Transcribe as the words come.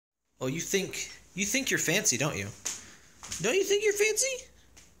Oh, you think you're fancy, don't you? Don't you think you're fancy?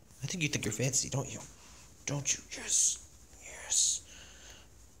 I think you think you're fancy, don't you? Don't you? Yes. Yes.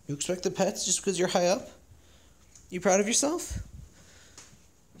 You expect the pets just because you're high up? You proud of yourself?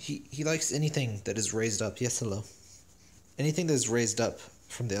 He likes anything that is raised up. Yes, hello. Anything that is raised up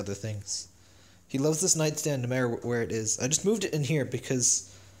from the other things. He loves this nightstand no matter where it is. I just moved it in here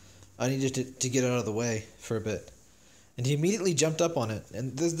because I needed to get out of the way for a bit. And he immediately jumped up on it.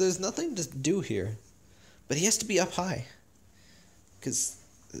 And there's nothing to do here. But he has to be up high. Because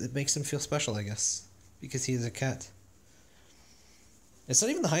it makes him feel special, I guess. Because he is a cat. It's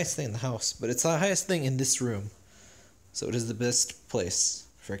not even the highest thing in the house, but it's the highest thing in this room. So it is the best place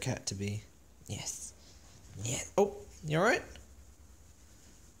for a cat to be. Yes. Yeah. Oh, you alright?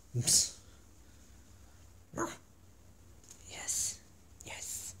 Oops. Yes.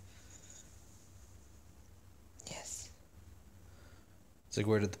 Yes. Yes. It's like,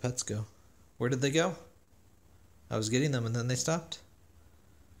 where did the pets go? Where did they go? I was getting them and then they stopped.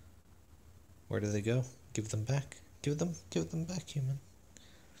 Where did they go? Give them back. Give them back, human.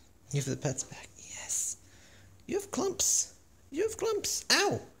 Give the pets back. Yes. You have clumps. You have clumps.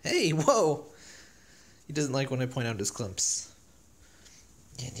 Ow! Hey, whoa! He doesn't like when I point out his clumps.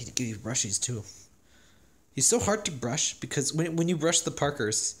 Yeah, I need to give you brushies too. He's so hard to brush because when you brush the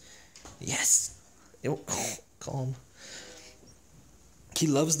Parkers, yes, calm. He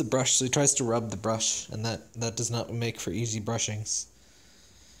loves the brush, so he tries to rub the brush, and that does not make for easy brushings.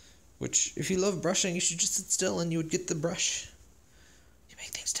 Which, if you love brushing, you should just sit still and you would get the brush. You make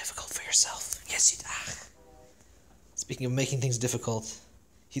things difficult for yourself. Yes, you do. Speaking of making things difficult,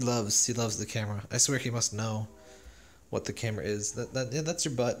 he loves the camera. I swear he must know what the camera is. Yeah, that's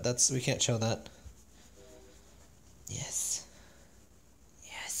your butt. We can't show that. Yes.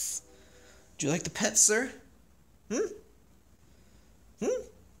 Yes. Do you like the pets, sir?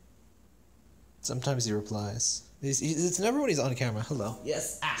 Sometimes he replies. It's never when he's on camera. Hello.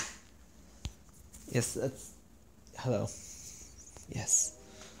 Yes. Ah. Yes, that's... Hello. Yes.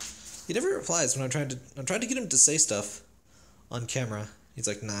 He never replies when I'm trying to get him to say stuff on camera. He's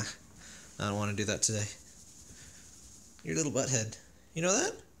like, nah, I don't want to do that today. Your little butthead. You know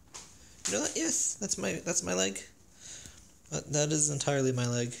that? You know that? Yes, that's my leg. That is entirely my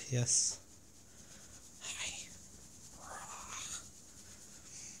leg. Yes. Hi.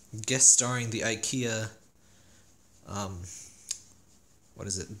 Guest starring the IKEA. What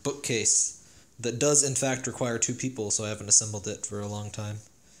is it? Bookcase. That does in fact require 2 people, so I haven't assembled it for a long time.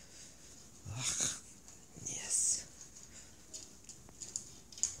 Ugh. Yes.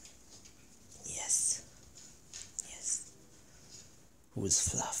 Yes. Yes. Who is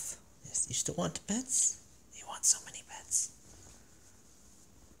Fluff? Yes. You still want pets? You want so many pets.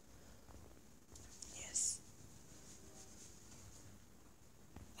 Yes.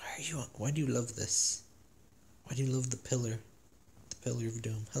 Why do you love this? Why do you love the pillar? The pillar of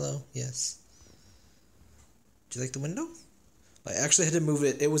doom. Hello? Yes. Do you like the window? I actually had to move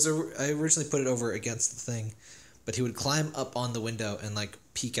it. I originally put it over against the thing, but he would climb up on the window and like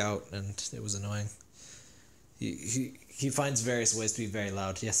peek out, and it was annoying. He finds various ways to be very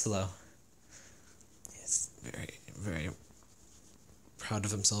loud. Yes, hello. He's very, very proud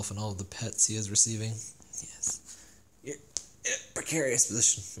of himself and all of the pets he is receiving. Yes. You're in a precarious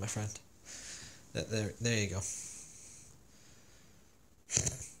position, my friend. There you go.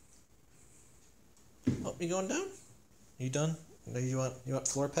 Oh, you going down? You done? You want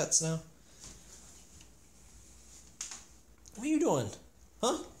floor pets now? What are you doing?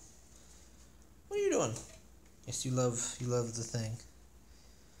 Huh? What are you doing? Yes, you love the thing.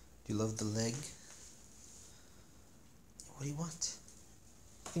 Do you love the leg? What do you want?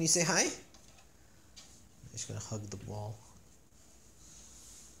 Can you say hi? I'm just gonna hug the wall.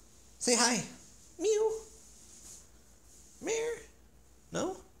 Say hi. Mew. Meow.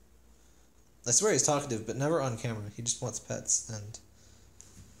 No? I swear he's talkative, but never on camera. He just wants pets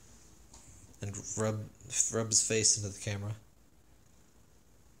and rub his face into the camera.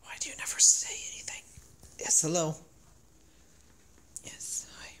 Why do you never say anything? Yes, hello. Yes,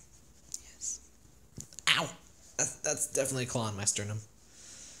 hi. Yes. Ow! That's definitely a claw on my sternum.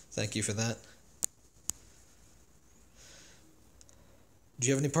 Thank you for that. Do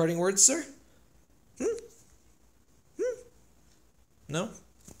you have any parting words, sir? No?